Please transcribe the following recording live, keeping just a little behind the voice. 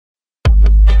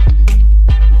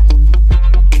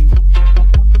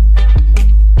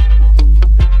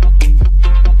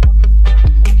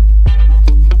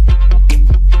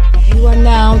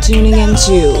tuning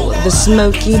into the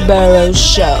Smokey Burroughs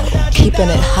Show, keeping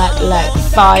it hot like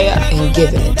fire and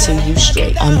giving it to you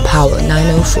straight on Power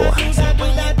 904.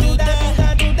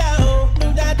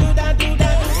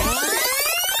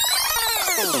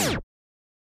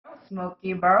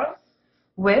 Smokey Burroughs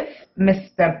with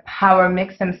Mr. Power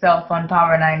Mix himself on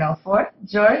Power 904.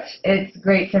 George, it's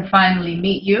great to finally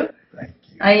meet you. Thank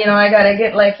you. I gotta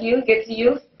get to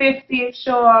you. 50th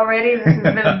show already. This is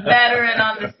the veteran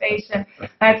on the station.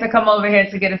 I had to come over here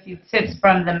to get a few tips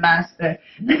from the master.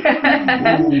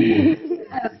 Yeah,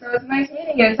 so it's nice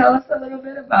meeting you. Tell us a little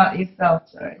bit about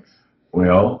yourself, George.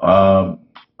 Well,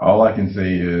 all I can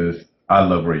say is I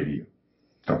love radio.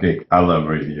 Okay, I love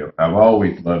radio. I've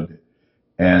always loved it.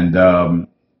 And,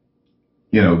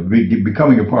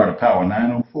 becoming a part of Power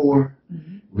 904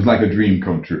 was like a dream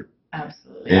come true.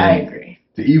 Absolutely, and I agree.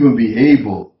 To even be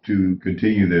able to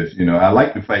continue this, I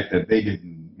like the fact that they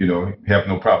didn't, have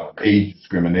no problem with age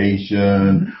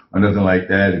discrimination or nothing like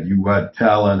that. If you had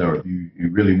talent or if you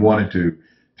really wanted to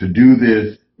do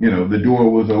this, the door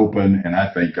was open, and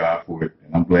I thank God for it,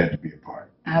 and I'm glad to be a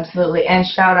part. Absolutely, and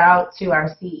shout out to our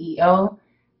CEO,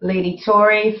 Lady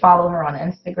Tori. Follow her on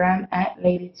Instagram at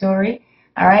Lady Tori.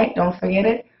 All right, don't forget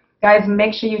it. Guys,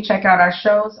 make sure you check out our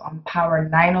shows on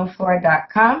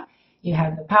power904.com. You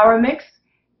have the Power Mix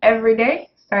every day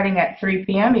starting at 3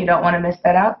 p.m. You don't want to miss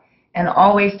that out. And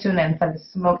always tune in for the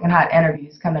smoking hot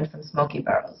interviews coming from Smokey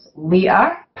Burroughs. We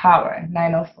are Power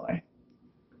 904.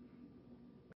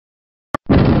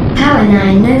 Power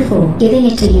 904, giving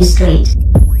it to you straight.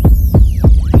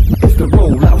 It's the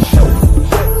rollout show.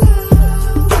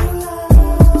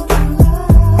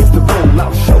 It's the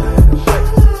rollout show.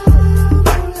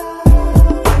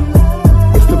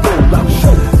 It's the rollout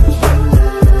show.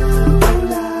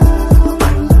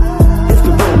 It's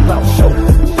the rollout show.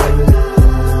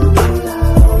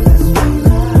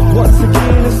 Once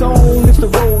again, it's on. It's the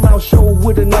rollout show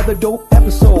with another dope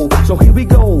episode. So here we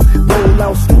go.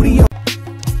 Rollout Studio.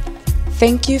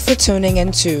 Thank you for tuning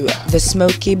into the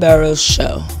Smokey Burroughs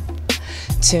Show.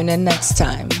 Tune in next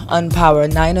time on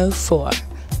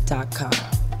Power904.com.